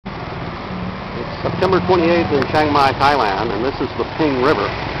September 28th in Chiang Mai, Thailand, and this is the Ping River.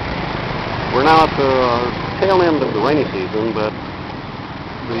 We're now at the tail end of the rainy season, but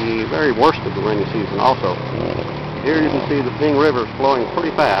the very worst of the rainy season also. Here you can see the Ping River is flowing pretty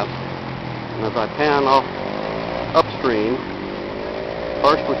fast, and as I pan off upstream,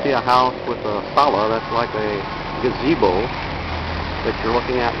 first we see a house with a sala, that's like a gazebo that you're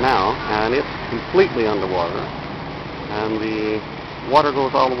looking at now, and it's completely underwater, and the water goes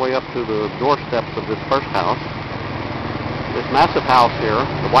all the way up to the doorsteps of this first house. This massive house here,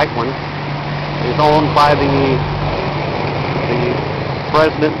 the white one, is owned by the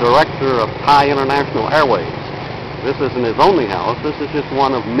President Director of Thai International Airways. This isn't his only house, this is just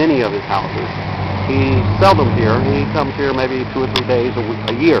one of many of his houses. He's seldom here, he comes here maybe 2 or 3 days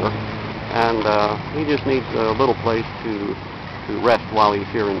a year, and he just needs a little place to rest while he's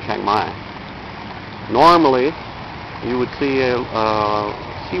here in Chiang Mai. Normally, you would see a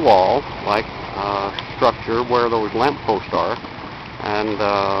seawall like structure where those lampposts are, and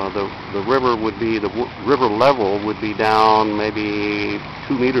the river would be, the river level would be down maybe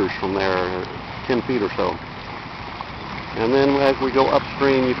 2 meters from there, 10 feet or so. And then as we go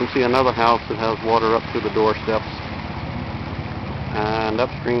upstream, you can see another house that has water up to the doorsteps, and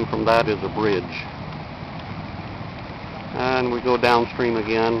upstream from that is a bridge. And we go downstream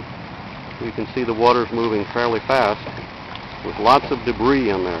again. You can see the water's moving fairly fast with lots of debris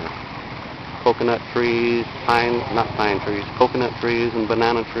in there. Coconut trees, coconut trees and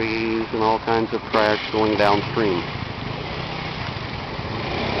banana trees and all kinds of trash going downstream.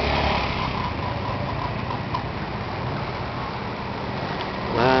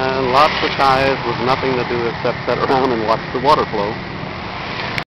 And lots of Thais with nothing to do except sit around and watch the water flow.